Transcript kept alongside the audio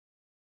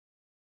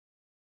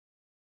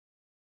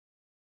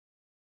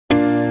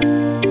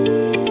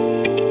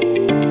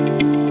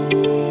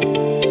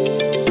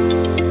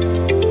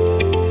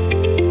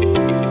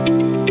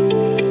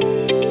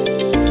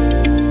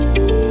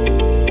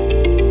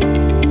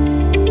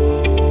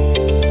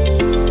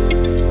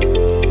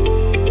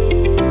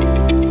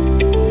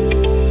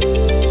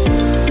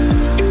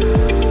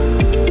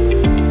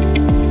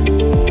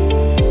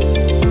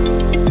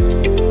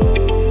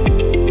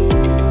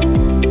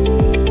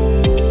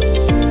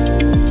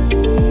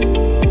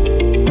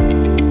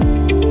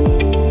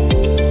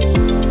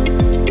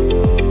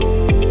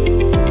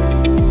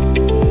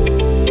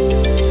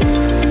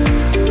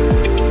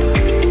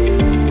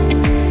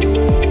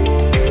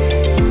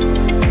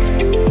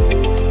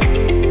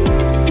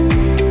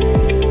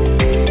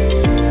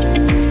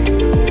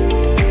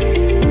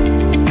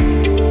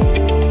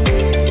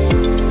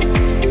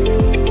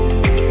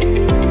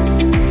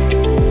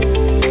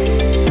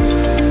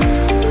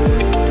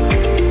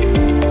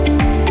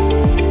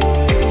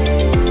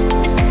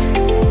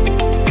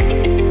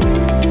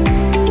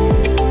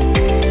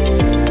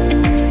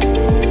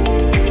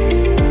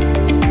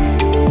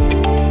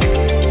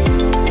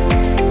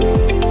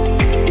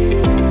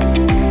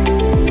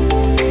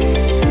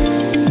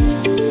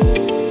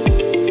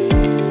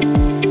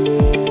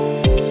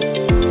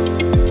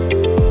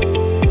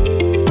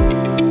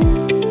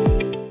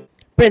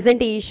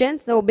presentation.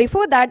 So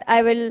before that,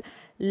 I will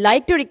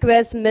like to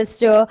request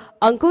Mr.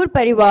 Ankur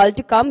Pariwal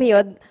to come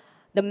here,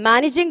 the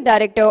Managing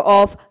Director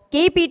of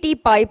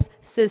KPT Pipes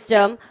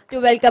System,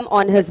 to welcome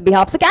on his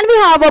behalf. So can we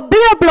have a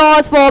big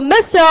applause for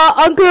Mr.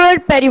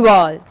 Ankur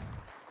Pariwal?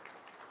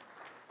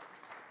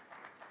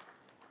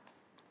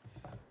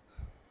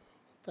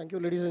 Thank you,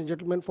 ladies and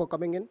gentlemen, for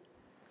coming in.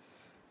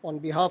 On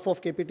behalf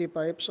of KPT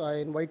Pipes, I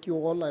invite you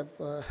all,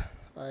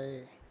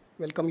 I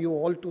welcome you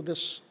all to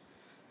this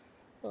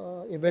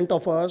event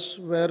of ours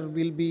where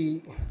we'll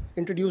be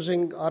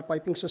introducing our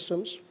piping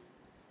systems.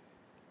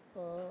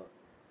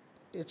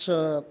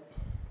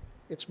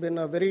 It's been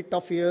a very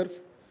tough year,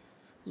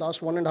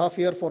 last 1.5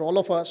 years for all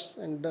of us,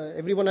 and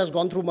everyone has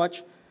gone through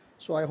much.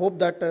 So I hope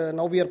that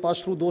now we are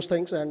passed through those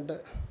things, and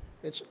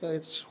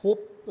let's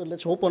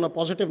hope on a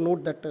positive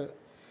note that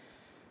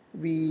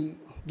we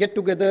get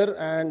together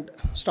and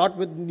start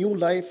with new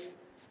life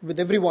with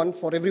everyone,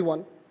 for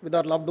everyone, with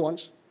our loved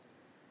ones.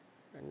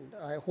 And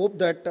I hope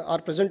that our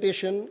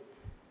presentation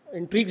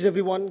intrigues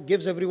everyone,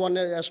 gives everyone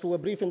as to a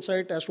brief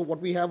insight as to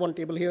what we have on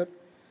table here.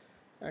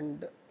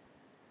 And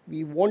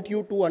we want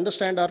you to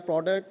understand our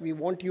product. We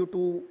want you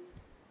to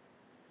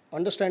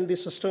understand the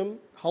system,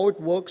 how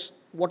it works,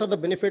 what are the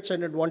benefits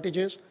and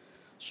advantages.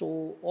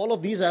 So all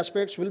of these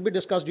aspects will be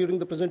discussed during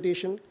the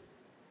presentation.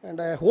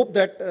 And I hope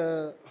that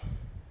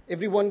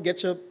everyone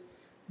gets a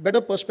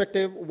better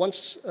perspective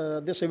once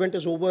this event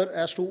is over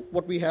as to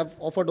what we have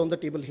offered on the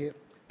table here.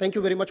 Thank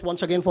you very much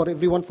once again for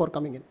everyone for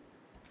coming in.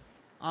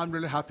 I'm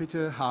really happy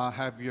to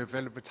have your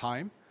available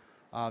time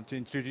to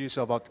introduce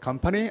about the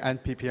company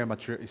and PPM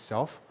material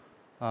itself,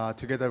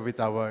 together with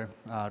our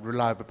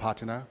reliable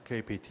partner,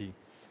 KPT.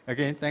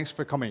 Again, thanks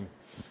for coming.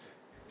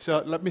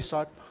 So let me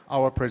start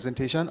our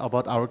presentation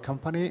about our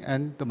company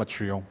and the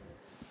material.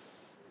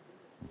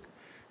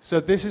 So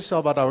this is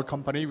about our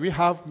company. We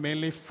have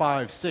mainly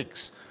five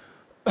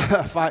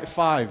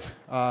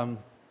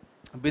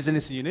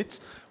business units.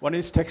 One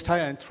is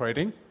textile and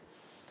trading,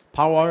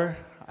 power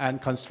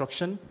and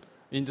construction,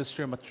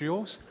 industrial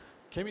materials,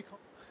 chemical.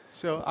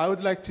 So I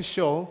would like to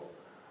show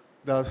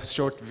the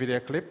short video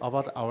clip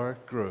about our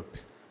group.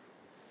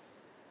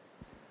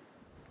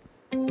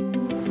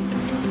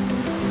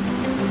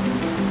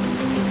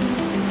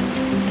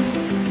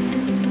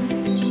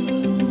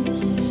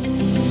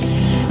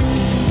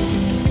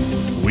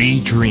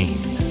 We dream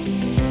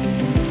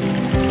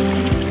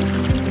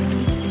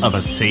of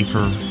a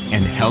safer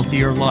and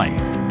healthier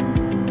life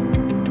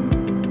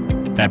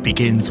that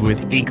begins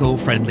with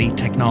eco-friendly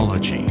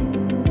technology,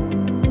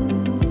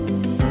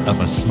 of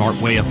a smart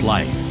way of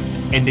life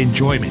and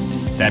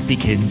enjoyment that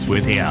begins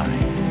with AI.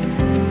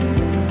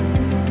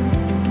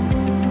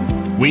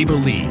 We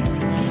believe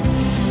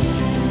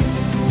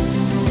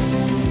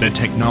the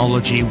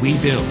technology we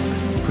build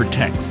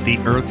protects the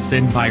Earth's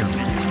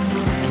environment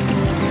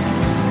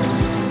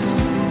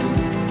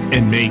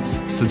and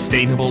makes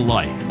sustainable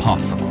life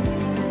possible.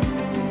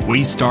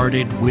 We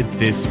started with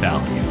this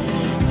value: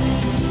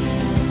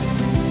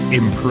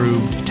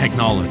 improved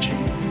technology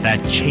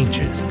that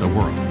changes the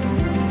world.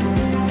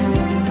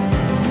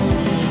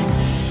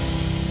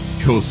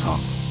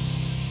 HYOSUNG.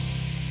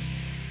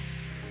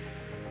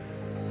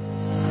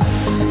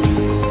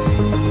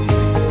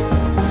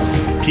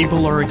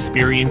 People are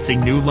experiencing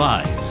new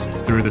lives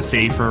through the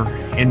safer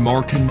and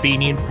more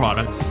convenient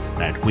products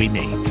that we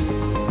make.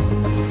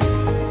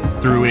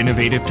 Through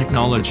innovative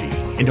technology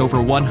and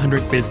over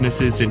 100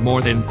 businesses in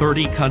more than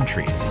 30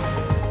 countries,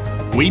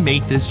 we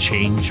make this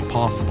change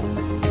possible.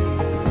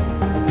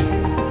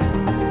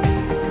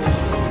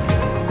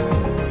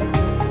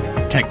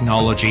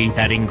 Technology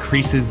that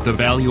increases the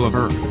value of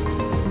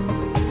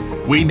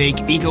Earth. We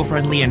make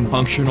eco-friendly and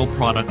functional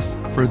products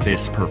for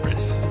this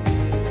purpose.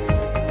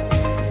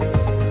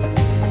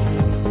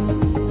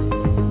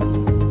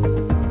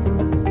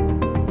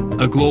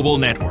 A global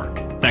network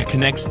that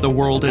connects the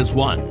world as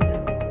one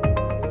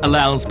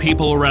allows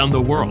people around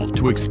the world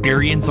to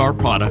experience our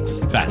products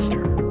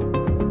faster.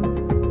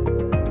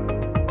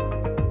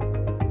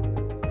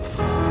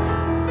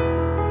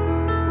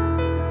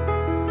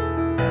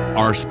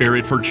 Our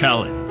spirit for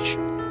challenge,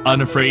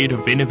 unafraid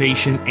of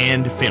innovation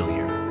and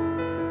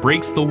failure,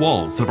 breaks the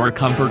walls of our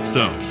comfort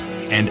zone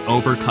and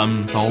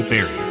overcomes all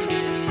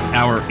barriers.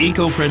 Our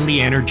eco-friendly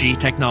energy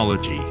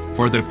technology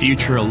for the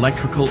future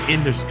electrical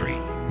industry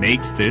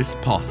makes this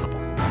possible.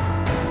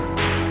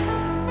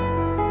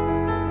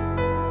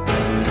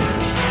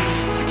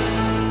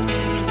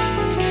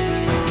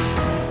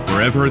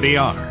 Wherever they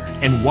are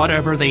and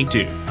whatever they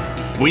do,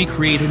 we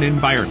create an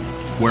environment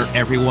where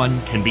everyone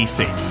can be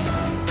safe,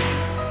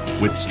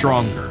 with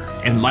stronger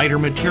and lighter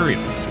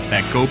materials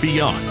that go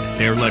beyond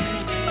their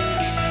limits.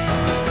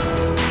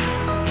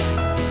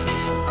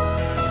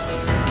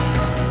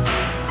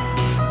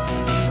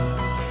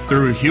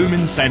 Through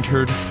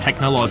human-centered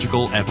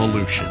technological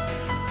evolution,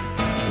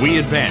 we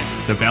advance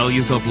the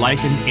values of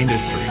life and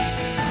industry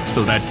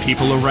so that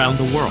people around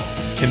the world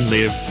can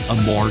live a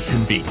more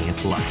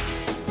convenient life.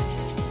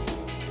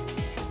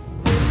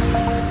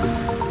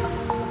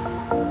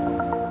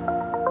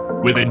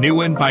 with a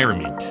new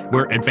environment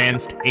where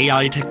advanced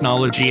AI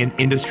technology and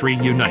industry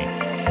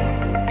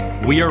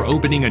unite. We are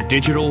opening a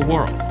digital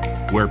world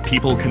where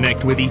people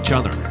connect with each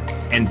other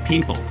and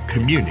people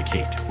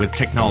communicate with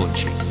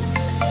technology.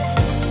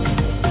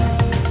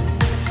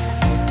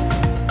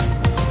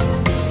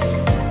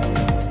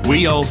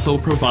 We also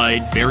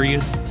provide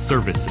various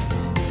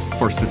services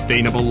for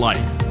sustainable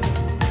life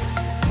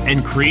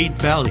and create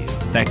value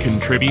that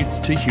contributes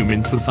to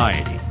human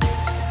society.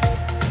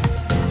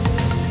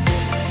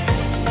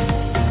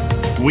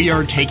 We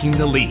are taking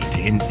the lead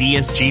in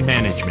ESG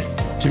management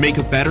to make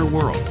a better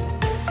world.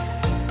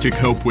 To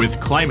cope with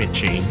climate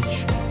change,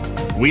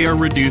 we are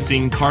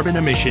reducing carbon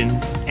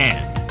emissions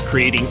and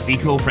creating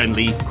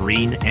eco-friendly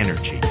green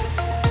energy.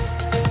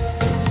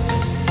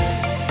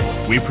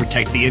 We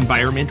protect the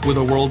environment with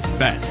the world's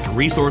best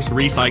resource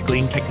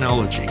recycling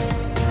technology.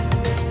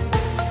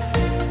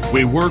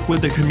 We work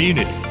with the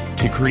community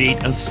to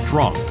create a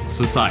strong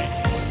society.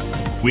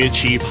 We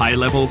achieve high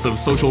levels of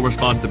social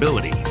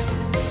responsibility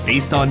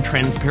based on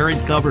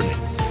transparent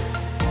governance.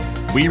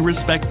 We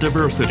respect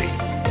diversity,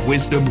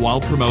 wisdom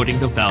while promoting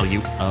the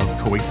value of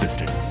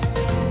coexistence.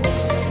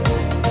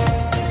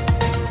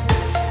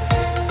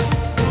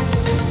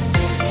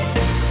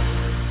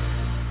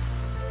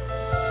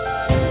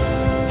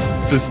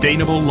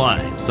 Sustainable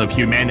lives of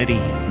humanity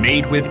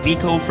made with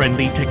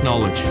eco-friendly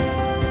technology.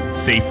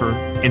 Safer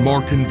and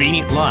more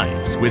convenient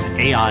lives with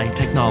AI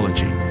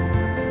technology.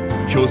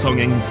 HYOSUNG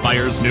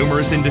inspires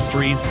numerous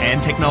industries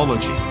and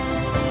technologies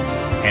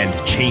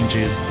and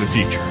changes the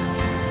future.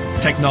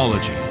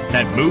 Technology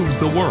that moves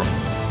the world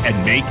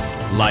and makes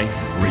life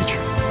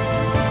richer.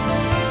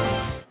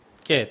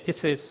 Okay,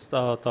 this is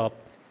the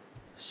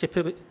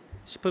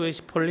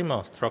CPVC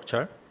polymer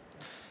structure.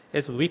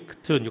 It's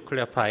weak to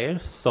nuclear fire,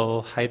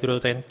 so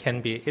hydrogen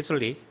can be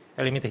easily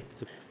eliminated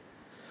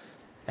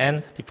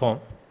and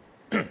deformed.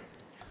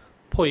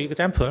 For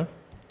example,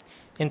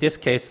 in this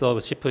case of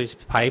CPVC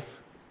pipe,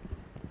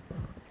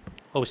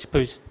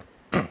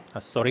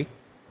 sorry.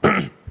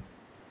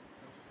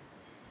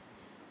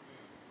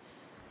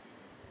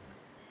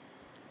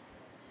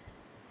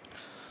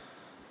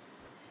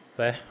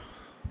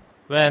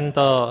 When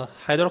the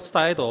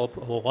hydroxide of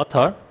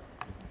water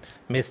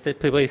meets the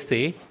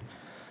PVC,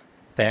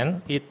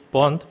 then it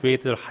bonds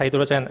with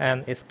hydrogen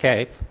and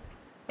escape.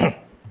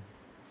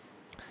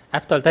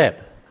 After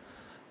that,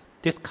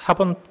 this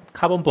carbon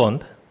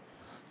bond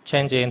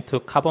changes into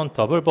carbon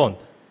double bond.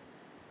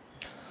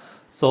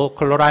 So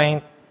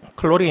chlorine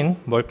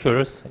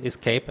molecules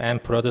escape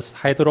and produce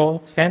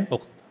hydrogen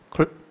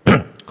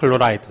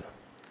chloride.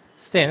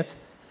 Since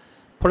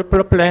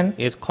polypropylene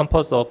is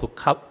composed of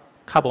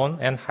carbon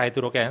and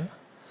hydrogen,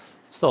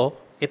 so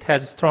it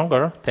has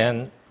stronger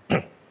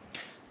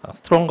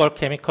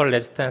chemical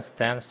resistance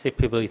than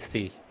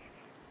CPVC.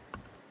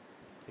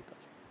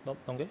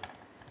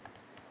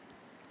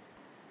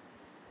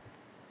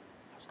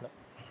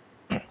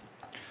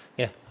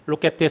 Yeah,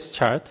 look at this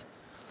chart.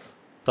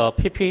 The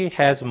PP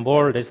has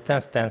more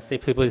resistance than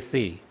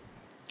CPVC.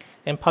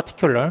 In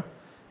particular,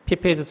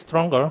 PP is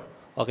stronger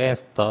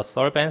against the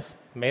solvents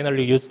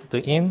mainly used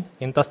in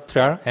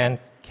industrial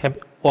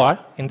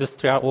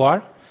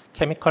or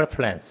chemical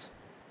plants.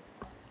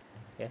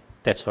 Yeah,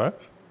 that's all.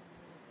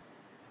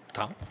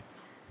 Down.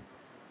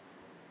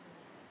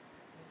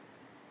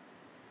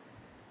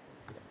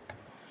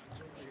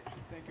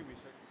 Thank you,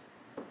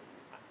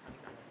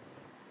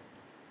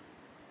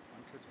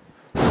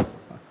 Mr.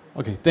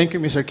 Okay, thank you,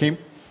 Mr. Kim.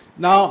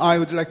 Now I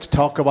would like to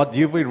talk about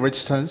UV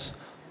resistance.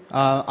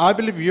 I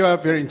believe you are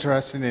very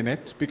interested in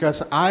it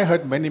because I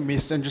heard many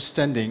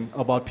misunderstandings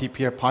about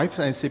PPR pipes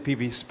and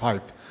CPVC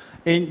pipe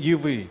in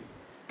UV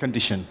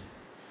condition.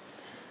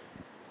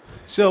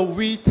 So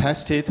we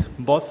tested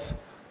both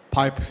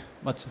pipes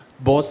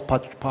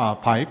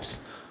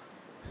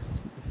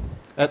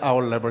at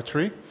our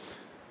laboratory.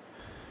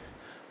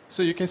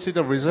 So you can see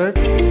the result.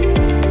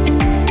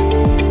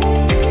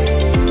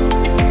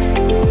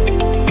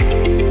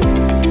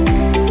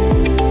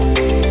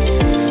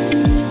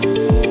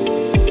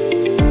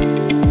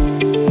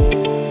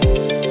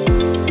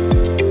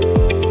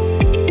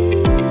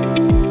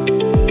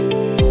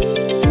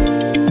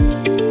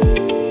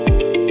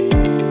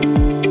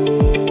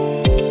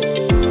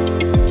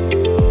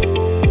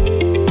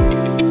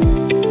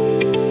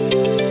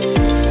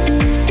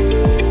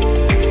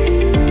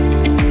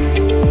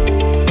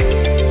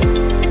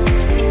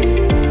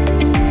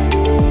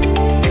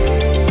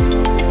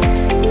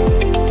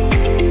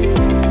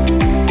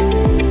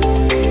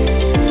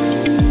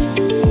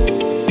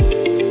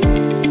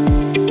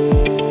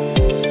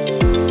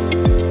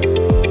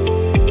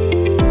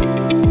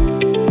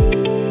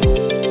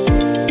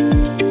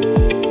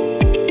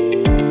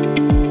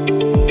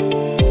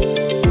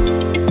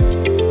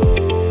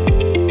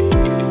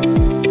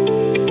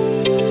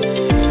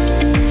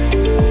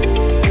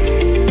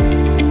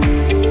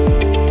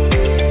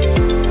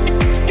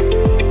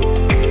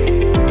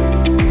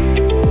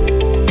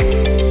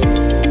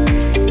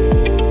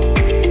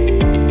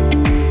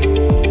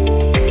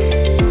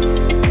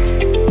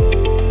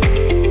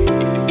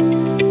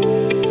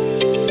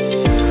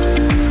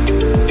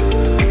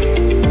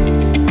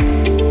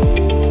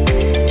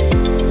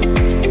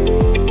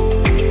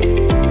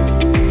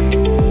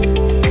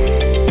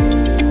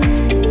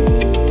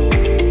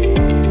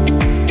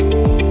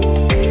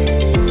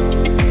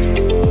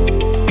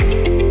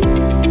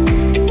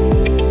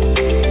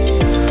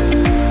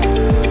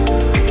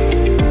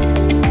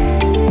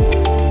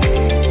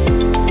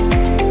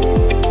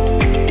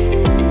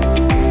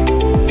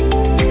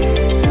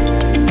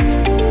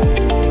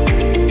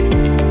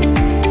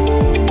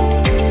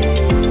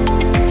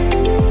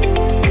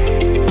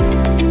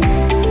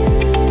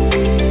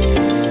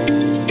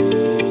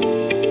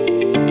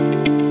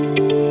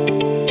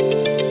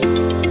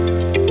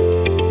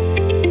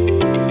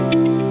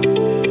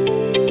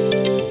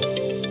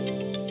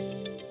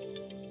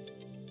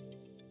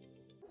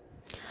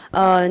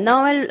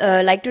 Now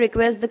I'll like to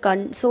request the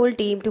console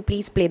team to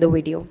please play the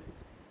video.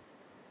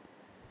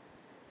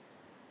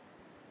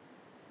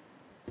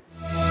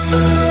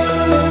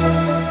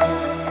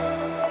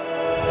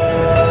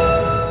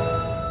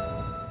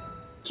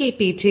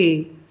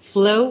 KPT,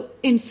 Flow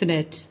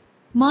Infinite.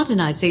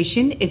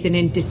 Modernization is an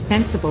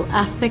indispensable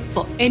aspect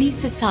for any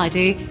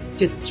society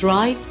to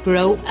thrive,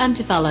 grow and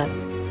develop.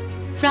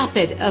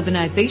 Rapid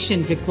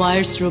urbanization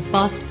requires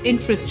robust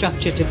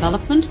infrastructure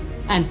development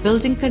and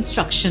building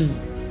construction.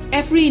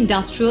 Every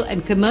industrial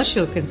and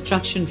commercial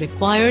construction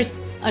requires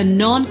a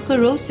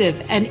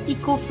non-corrosive and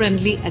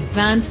eco-friendly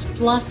advanced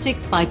plastic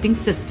piping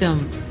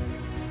system.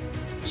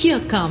 Here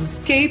comes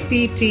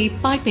KPT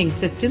Piping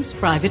Systems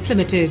Private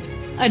Limited,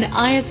 an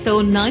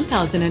ISO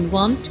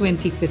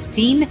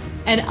 9001-2015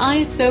 and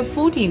ISO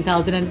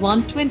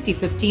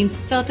 14001-2015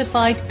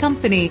 certified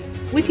company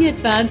with the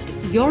advanced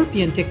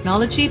European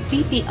technology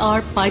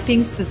PPR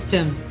piping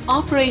system.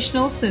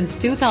 Operational since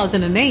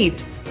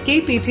 2008,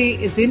 KPT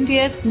is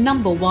India's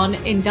 #1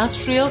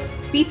 industrial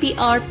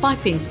PPR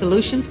piping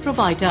solutions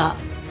provider.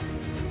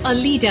 A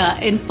leader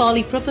in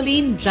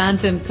polypropylene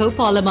random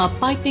copolymer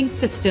piping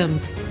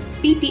systems,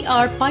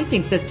 PPR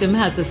Piping System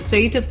has a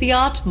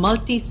state-of-the-art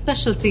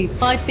multi-specialty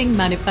piping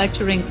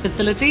manufacturing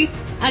facility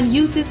and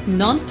uses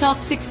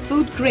non-toxic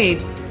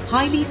food-grade,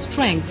 highly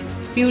strength,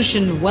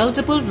 fusion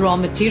weldable raw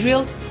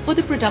material for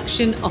the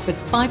production of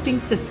its piping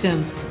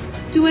systems.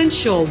 To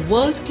ensure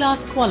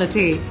world-class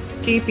quality,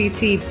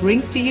 KPT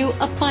brings to you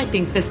a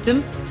piping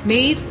system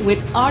made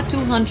with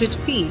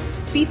R200P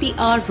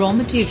PPR raw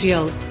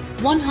material,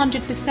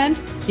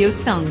 100%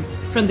 HYOSUNG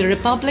from the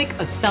Republic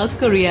of South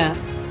Korea.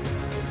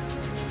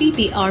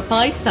 PPR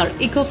pipes are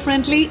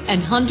eco-friendly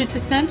and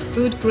 100%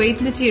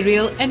 food-grade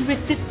material and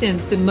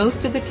resistant to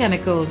most of the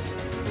chemicals.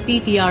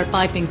 PPR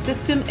piping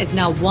system is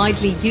now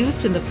widely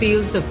used in the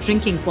fields of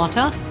drinking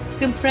water,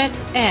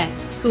 compressed air,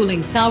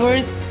 cooling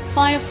towers,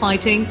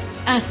 firefighting,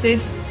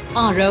 acids,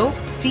 RO,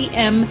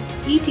 DM,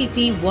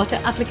 ETP water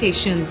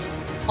applications,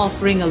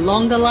 offering a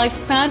longer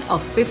lifespan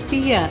of 50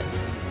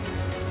 years.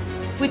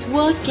 With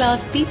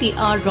world-class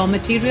PPR raw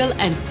material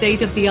and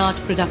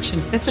state-of-the-art production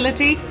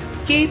facility,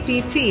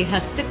 KPT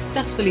has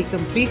successfully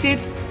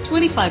completed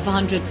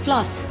 2,500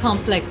 plus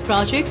complex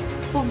projects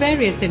for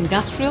various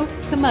industrial,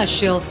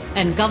 commercial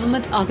and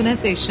government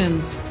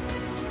organizations.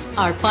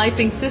 Our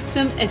piping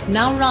system is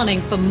now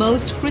running for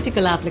most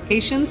critical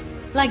applications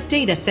like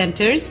data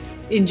centers,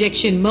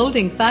 injection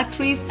molding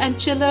factories and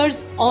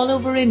chillers all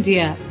over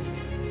India.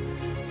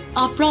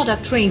 Our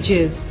product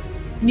ranges: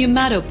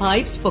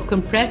 pneumatopipes for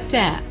compressed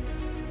air,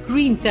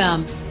 green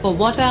therm for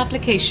water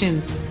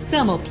applications,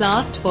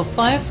 thermoplast for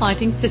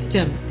firefighting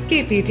system,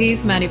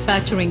 KPT's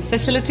manufacturing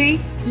facility,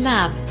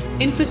 lab,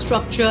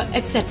 infrastructure,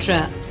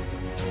 etc.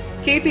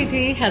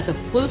 KPT has a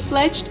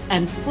full-fledged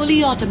and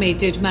fully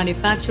automated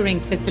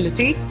manufacturing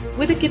facility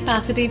with a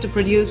capacity to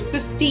produce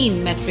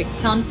 15 metric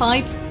ton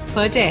pipes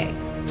per day.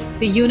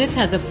 The unit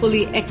has a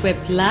fully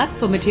equipped lab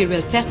for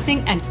material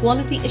testing and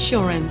quality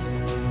assurance.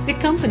 The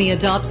company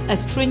adopts a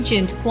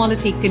stringent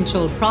quality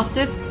control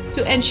process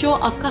to ensure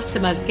our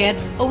customers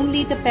get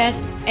only the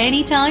best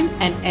anytime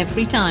and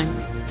every time.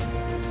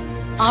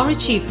 Our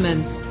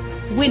achievements: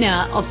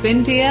 winner of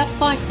India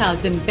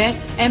 5000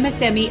 Best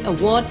MSME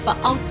Award for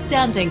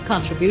outstanding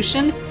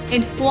contribution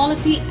in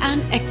quality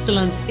and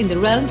excellence in the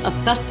realm of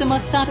customer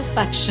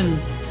satisfaction.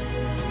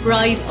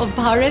 Pride of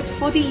Bharat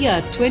for the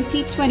year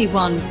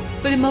 2021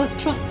 for the most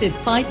trusted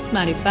pipes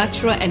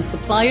manufacturer and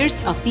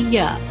suppliers of the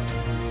year.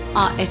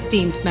 Our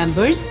esteemed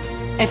members: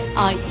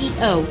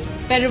 FIEO,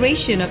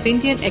 Federation of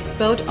Indian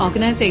Export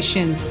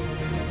Organizations;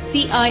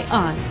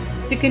 CII,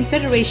 the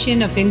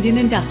Confederation of Indian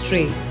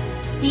Industry;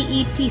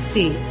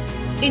 EEPC,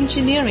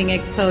 Engineering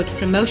Export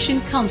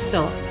Promotion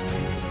Council.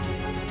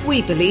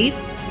 We believe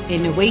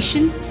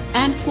innovation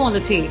and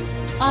quality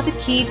are the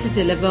key to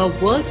deliver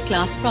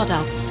world-class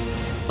products.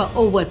 For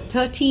over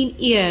 13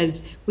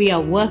 years, we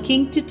are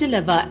working to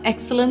deliver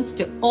excellence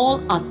to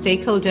all our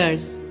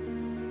stakeholders.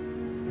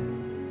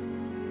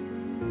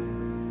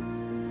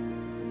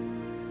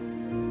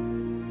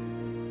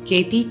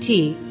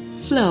 KPT,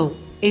 Flow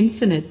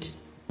Infinite.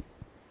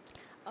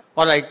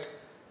 All right.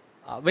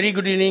 Very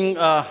good evening,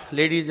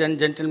 ladies and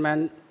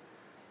gentlemen.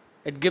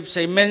 It gives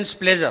immense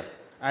pleasure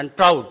and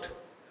proud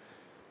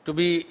to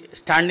be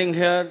standing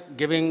here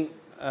giving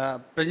a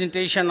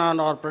presentation on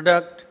our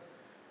product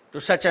to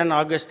such an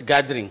august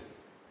gathering,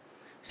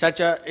 such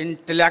an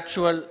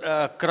intellectual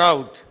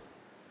crowd.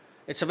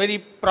 It's a very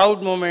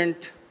proud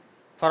moment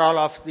for all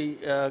of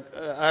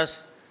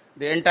us,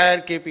 the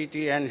entire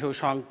KPT and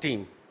HYOSUNG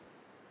team.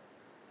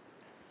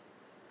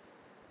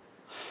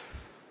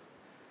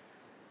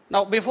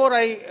 Now, before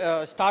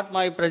I start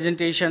my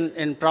presentation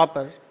in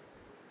proper,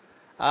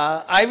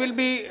 I will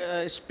be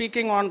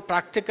speaking on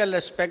practical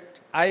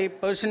aspect. I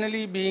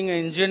personally, being an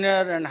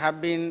engineer and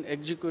have been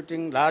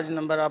executing large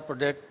number of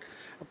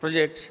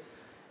projects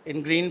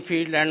in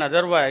greenfield and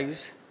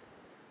otherwise.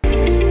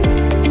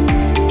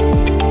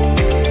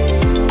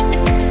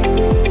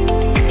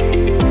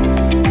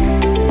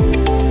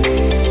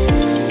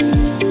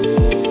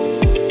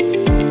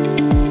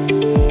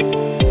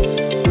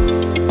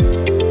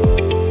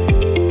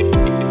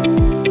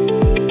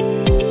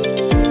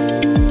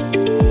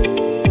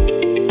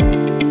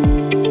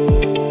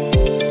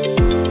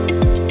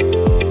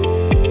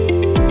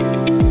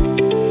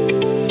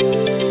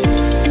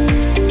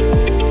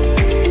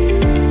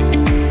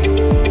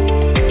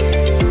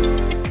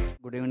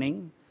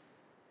 evening.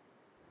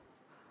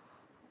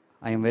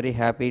 I am very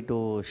happy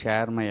to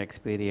share my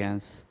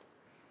experience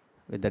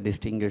with the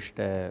distinguished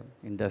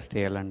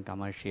industrial and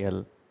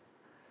commercial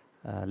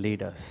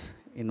leaders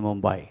in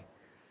Mumbai.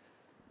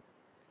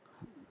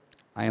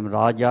 I am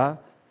Raja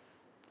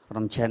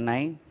from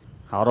Chennai,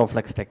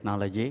 Aeroflex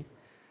Technology.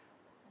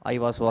 I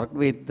was worked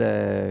with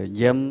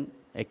GEM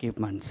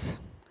Equipments.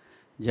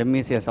 GEM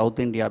is a South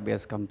India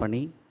based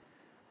company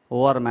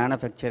who are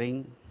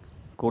manufacturing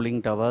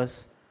cooling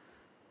towers,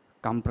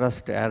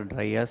 compressed air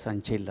dryers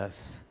and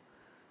chillers.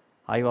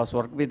 I was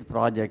worked with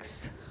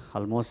projects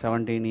almost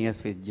 17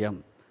 years with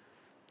GEM.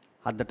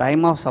 At the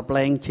time of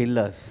supplying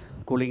chillers,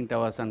 cooling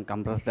towers and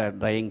compressed air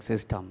drying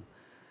system,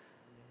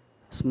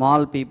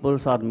 small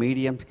peoples or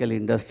medium scale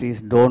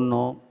industries don't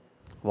know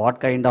what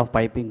kind of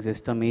piping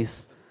system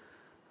is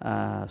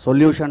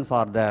solution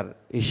for their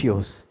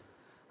issues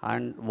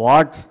and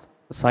what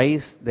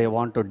size they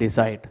want to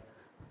decide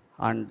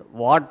and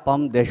what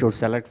pump they should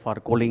select for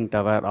cooling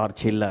tower or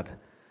chiller.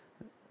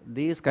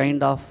 These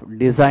kind of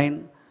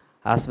design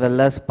as well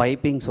as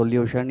piping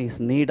solution is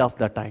need of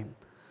the time.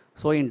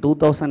 So in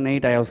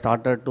 2008 I have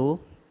started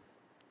to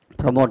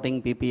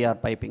promoting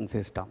PPR piping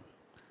system.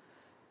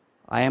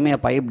 I am a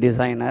pipe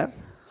designer.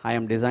 I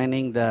am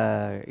designing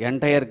the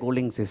entire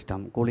cooling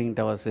system, cooling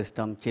tower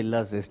system,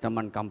 chiller system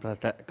and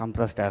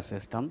compressed air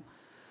system.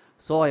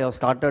 So I have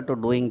started to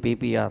doing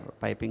PPR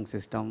piping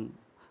system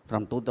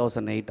from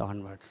 2008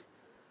 onwards.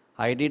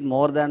 I did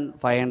more than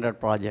 500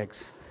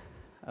 projects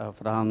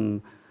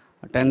from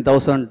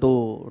 10,000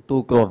 to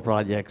 2 crore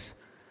projects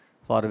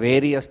for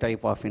various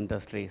type of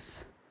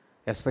industries,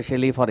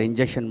 especially for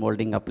injection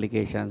molding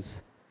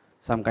applications,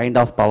 some kind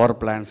of power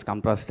plants,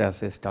 compressed air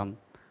system,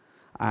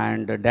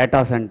 and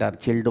data center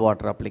chilled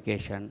water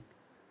application.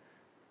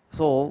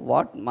 So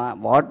what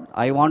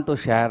I want to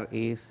share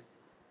is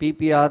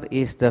PPR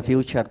is the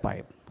future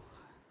pipe.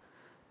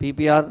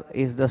 PPR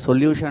is the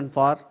solution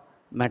for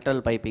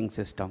metal piping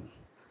system.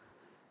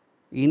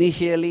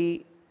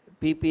 Initially,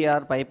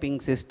 PPR piping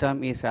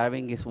system is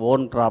having its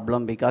own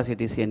problem because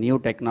it is a new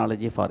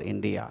technology for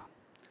India.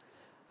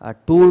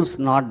 Tools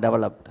not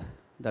developed.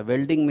 The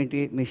welding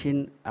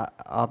machine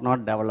are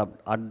not developed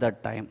at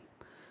that time.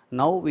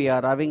 Now we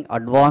are having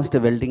advanced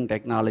welding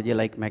technology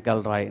like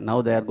McElroy.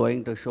 Now they are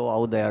going to show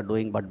how they are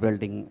doing butt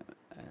welding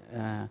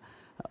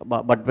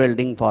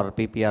for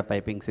PPR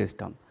piping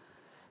system.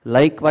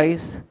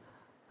 Likewise,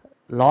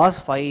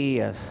 last 5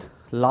 years,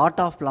 lot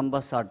of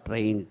plumbers are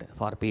trained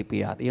for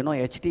PPR. You know,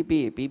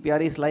 HTP,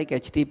 PPR is like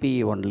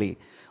HTPE only.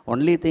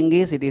 Only thing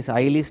is it is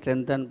highly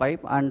strengthened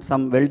pipe and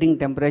some welding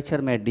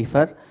temperature may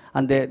differ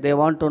and they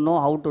want to know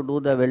how to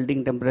do the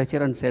welding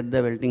temperature and set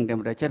the welding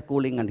temperature,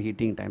 cooling and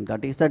heating time.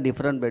 That is the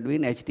difference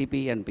between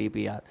HTP and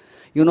PPR.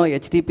 You know,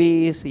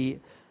 HTP is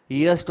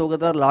years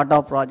together, lot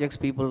of projects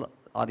people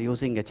are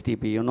using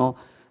HTP. You know,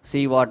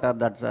 seawater,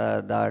 that's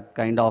that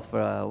kind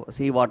of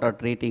seawater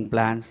treating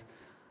plants.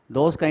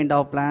 Those kind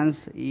of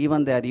plants,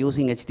 even they are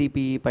using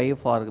HDPE pipe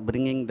for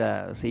bringing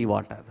the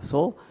seawater.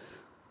 So,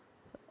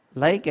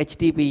 like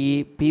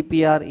HDPE,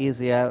 PPR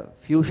is a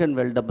fusion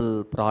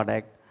weldable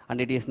product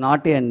and it is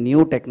not a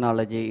new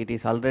technology. It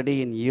is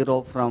already in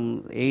Europe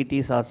from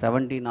 80s or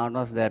 70s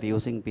onwards they are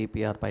using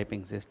PPR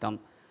piping system.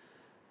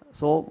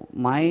 So,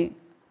 my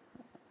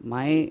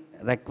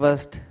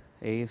request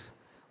is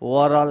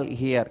overall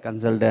here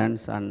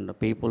consultants and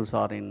peoples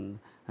are in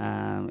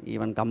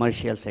even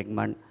commercial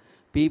segment.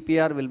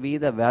 PPR will be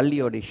the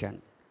value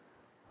addition.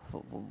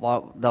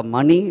 The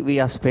money we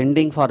are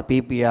spending for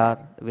PPR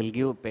will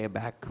give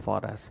payback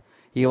for us.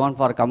 Even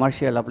for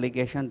commercial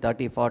application,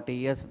 30-40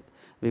 years,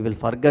 we will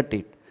forget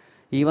it.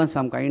 Even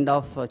some kind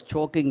of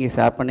choking is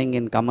happening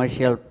in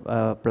commercial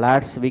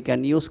plants. We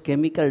can use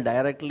chemical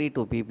directly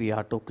to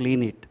PPR to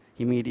clean it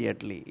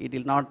immediately. It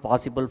is not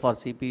possible for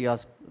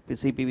CPVC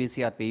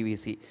or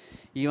PVC.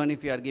 Even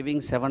if you are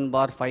giving 7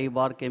 bar, 5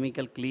 bar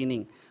chemical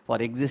cleaning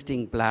for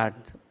existing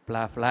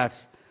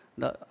flats,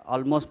 the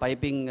almost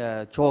piping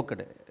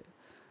choked.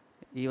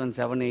 Even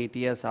 7-8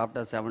 years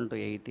after 7 to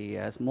 8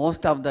 years,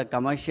 most of the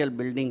commercial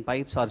building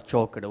pipes are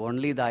choked.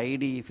 Only the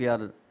ID, if you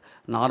are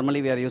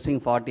normally we are using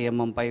 40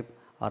 mm pipe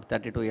or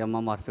 32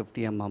 mm or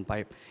 50 mm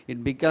pipe,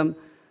 it become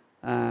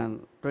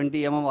 20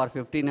 mm or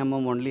 15 mm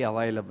only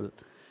available.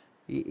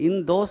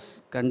 In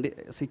those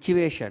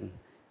situation,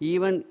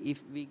 even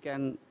if we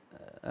can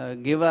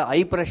give a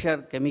high pressure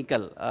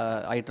chemical,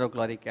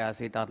 hydrochloric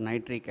acid or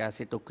nitric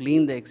acid to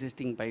clean the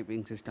existing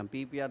piping system,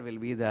 PPR will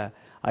be the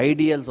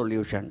ideal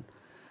solution.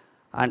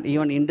 And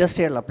even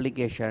industrial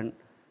application,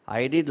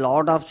 I did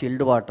lot of chilled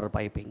water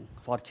piping.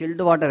 For chilled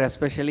water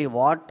especially,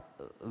 what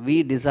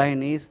we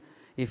design is,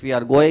 if we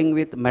are going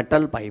with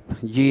metal pipe,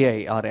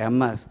 GI or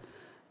MS,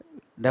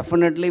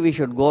 definitely we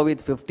should go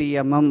with 50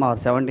 mm or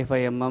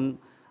 75 mm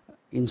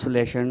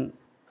insulation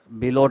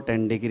below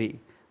 10 degree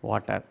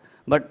water.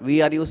 But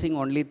we are using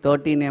only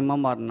 13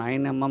 mm or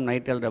 9 mm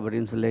nitrile rubber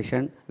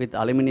insulation with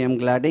aluminum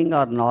cladding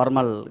or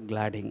normal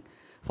cladding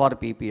for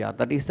PPR.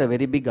 That is the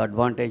very big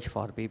advantage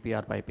for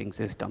PPR piping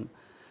system.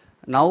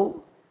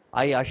 Now,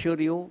 I assure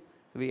you,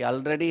 We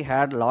already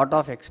had lot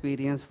of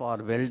experience for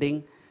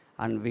welding,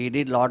 and we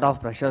did lot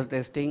of pressure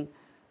testing.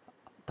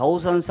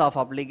 Thousands of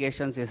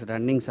applications is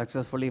running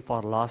successfully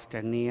for last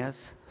 10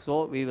 years.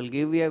 So we will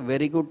give you a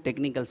very good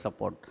technical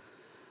support.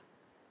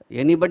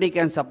 Anybody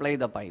can supply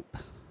the pipe.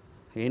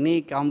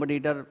 Any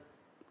competitor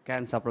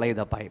can supply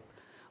the pipe.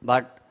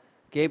 But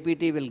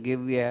KPT will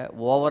give you a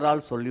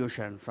overall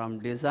solution from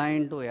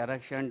design to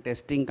erection,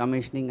 testing,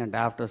 commissioning, and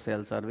after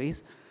sale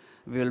service.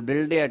 We will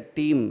build a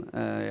team,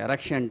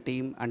 erection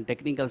team and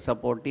technical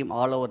support team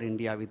all over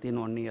India within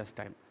 1 year's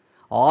time.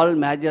 All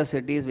major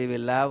cities, we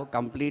will have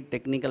complete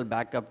technical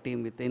backup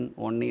team within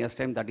 1 year's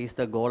time. That is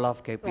the goal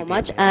of KPT. So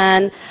much,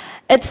 and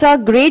it's a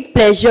great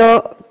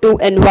pleasure to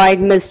invite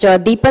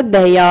Mr. Deepak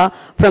Dahiya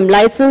from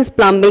Licensed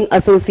Plumbing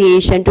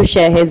Association to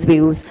share his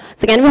views.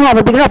 So can we have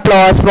a big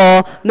applause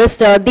for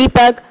Mr.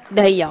 Deepak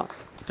Dahiya?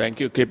 Thank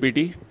you,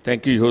 KPT.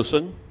 Thank you,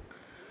 HYOSUNG.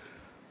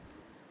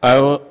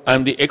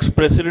 I'm the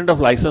ex-president of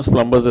Licensed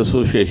Plumbers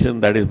Association,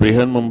 that is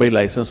Brihan Mumbai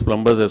Licensed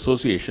Plumbers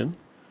Association,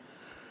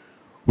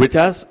 which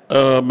has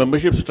a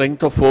membership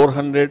strength of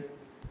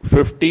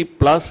 450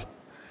 plus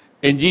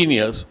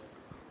engineers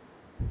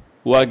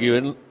who are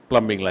given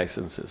plumbing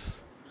licenses.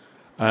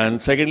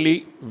 And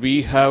secondly,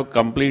 we have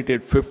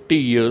completed 50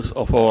 years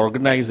of our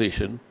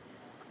organization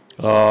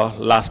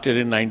last year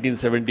in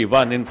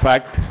 1971. In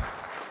fact,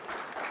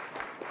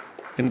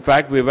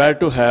 we were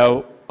to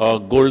have a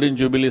Golden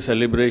Jubilee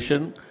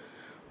celebration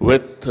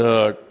with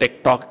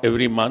Tech Talk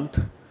every month,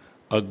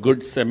 a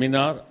good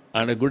seminar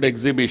and a good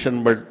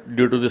exhibition, but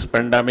due to this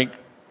pandemic,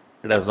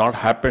 it has not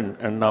happened,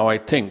 and now I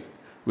think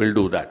we'll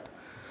do that.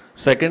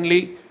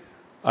 Secondly,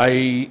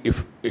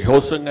 if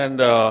HYOSUNG and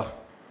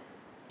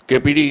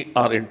KPT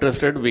are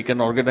interested, we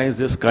can organize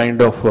this kind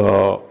of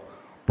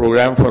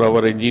program for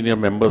our engineer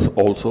members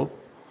also,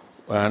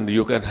 and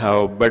you can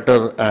have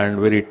better and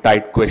very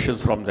tight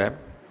questions from them.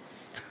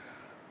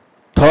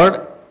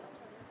 Third,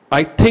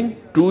 I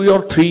think 2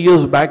 or 3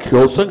 years back,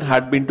 HYOSUNG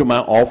had been to my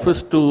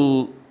office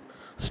to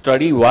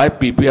study why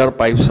PPR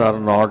pipes are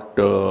not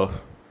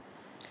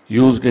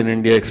used in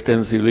India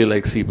extensively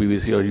like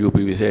CPVC or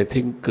UPVC. I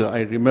think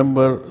I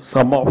remember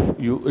some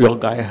of your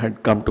guy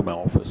had come to my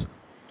office.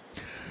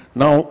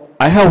 Now,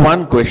 I have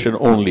one question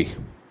only.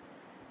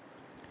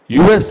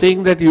 You were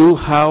saying that you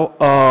have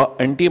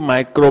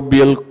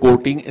antimicrobial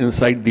coating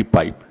inside the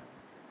pipe,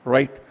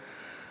 right?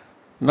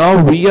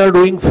 Now we are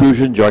doing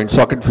fusion joint,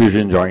 socket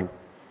fusion joint.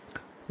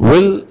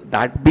 Will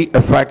that be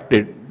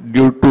affected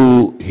due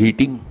to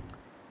heating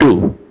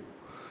too?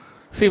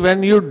 See,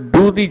 when you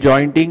do the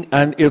jointing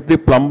and if the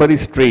plumber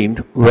is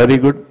trained, very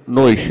good,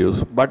 no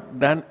issues.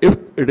 But then if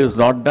it is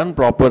not done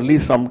properly,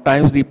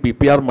 sometimes the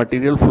PPR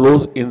material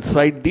flows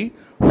inside the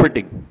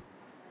fitting.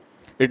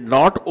 It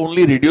not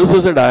only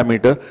reduces the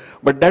diameter,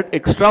 but that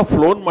extra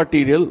flown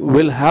material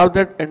will have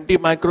that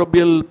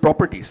antimicrobial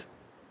properties.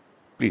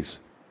 Please.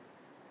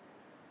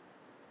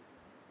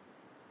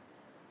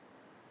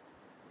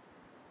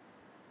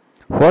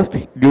 First,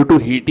 due to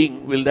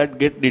heating, will that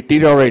get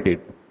deteriorated?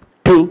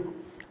 Two,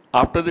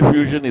 after the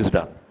fusion is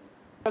done.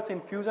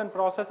 In fusion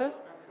processes,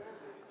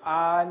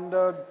 and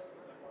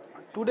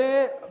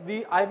today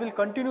I will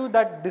continue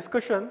that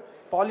discussion,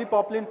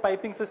 polypropylene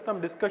piping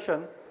system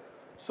discussion.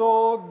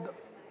 So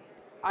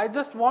I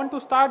just want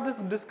to start this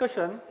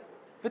discussion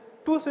with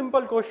two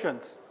simple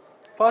questions.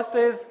 First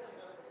is,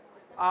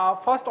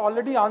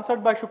 already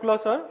answered by Shukla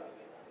sir,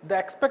 the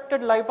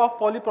expected life of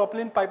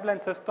polypropylene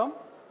pipeline system,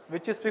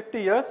 which is 50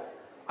 years.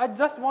 I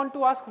just want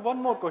to ask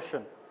one more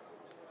question.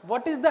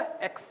 What is the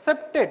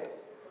accepted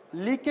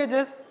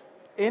leakages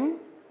in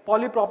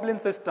polypropylene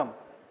system?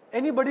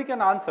 Anybody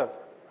can answer.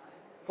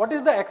 What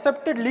is the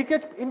accepted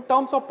leakage in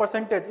terms of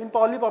percentage in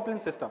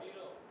polypropylene system?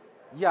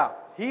 Yeah,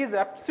 he is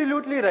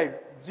absolutely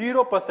right,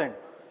 0%.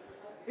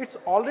 It's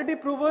already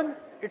proven,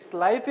 its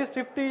life is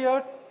 50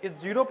 years,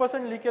 it's 0%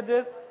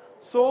 leakages,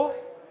 so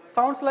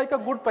sounds like a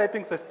good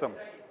piping system,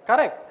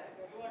 correct?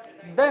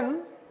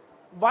 Then,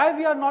 why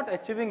we are not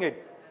achieving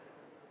it?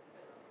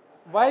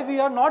 Why we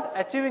are not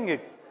achieving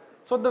it?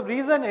 So the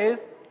reason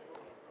is,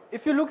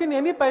 if you look in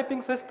any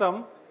piping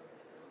system,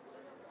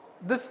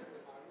 this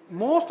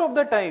most of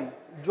the time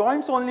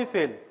joints only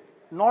fail,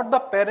 not the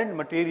parent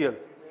material.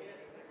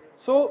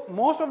 So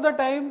most of the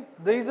time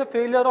there is a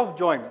failure of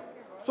joint.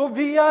 So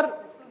we are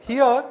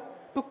here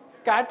to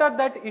cater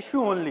that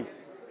issue only.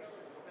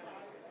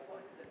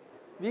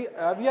 We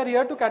are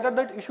here to cater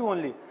that issue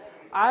only.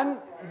 And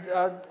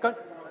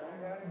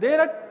there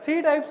are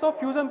three types of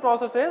fusion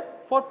processes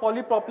for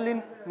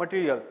polypropylene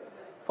material.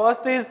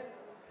 First is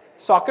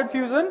socket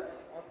fusion,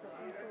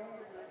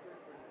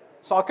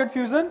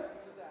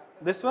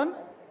 this one,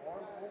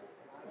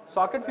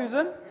 socket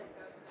fusion.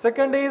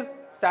 Second is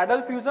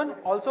saddle fusion,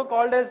 also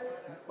called as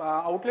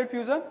outlet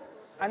fusion,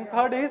 and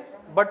third is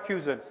butt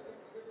fusion.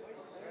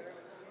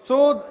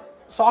 So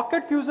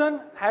socket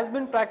fusion has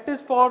been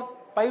practiced for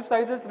pipe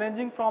sizes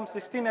ranging from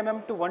 16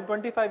 mm to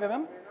 125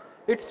 mm.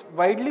 It's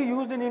widely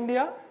used in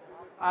India,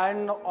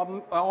 and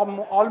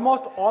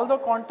almost all the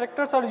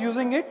contractors are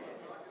using it.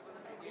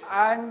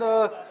 And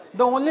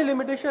The only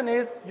limitation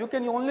is you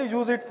can only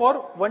use it for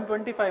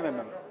 125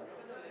 mm.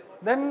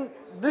 Then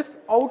this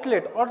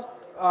outlet or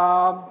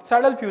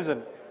saddle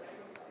fusion.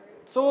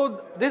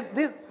 So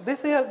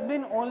this has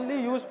been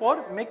only used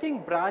for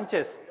making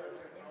branches.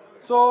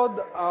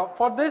 So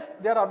for this,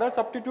 there are other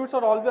substitutes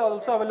are always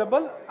also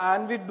available,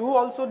 and we do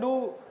also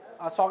do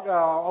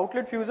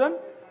outlet fusion.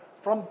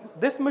 From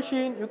this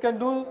machine, you can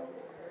do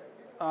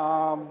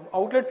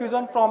outlet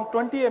fusion from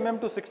 20 mm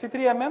to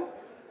 63 mm.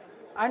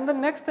 And the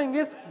next thing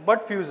is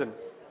butt fusion.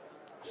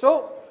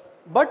 So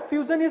butt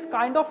fusion is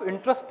kind of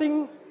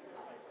interesting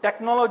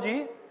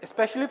technology,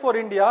 especially for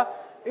India.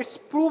 It's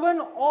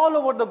proven all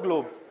over the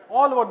globe,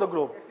 all over the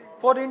globe.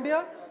 For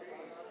India,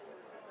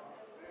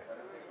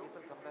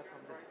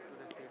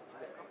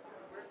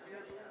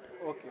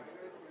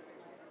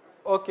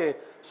 okay.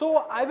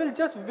 So I will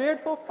just wait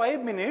for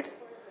 5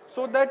 minutes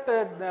so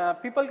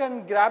that people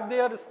can grab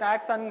their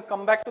snacks and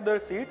come back to their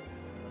seat.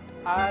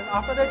 And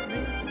after that,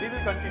 we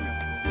will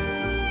continue.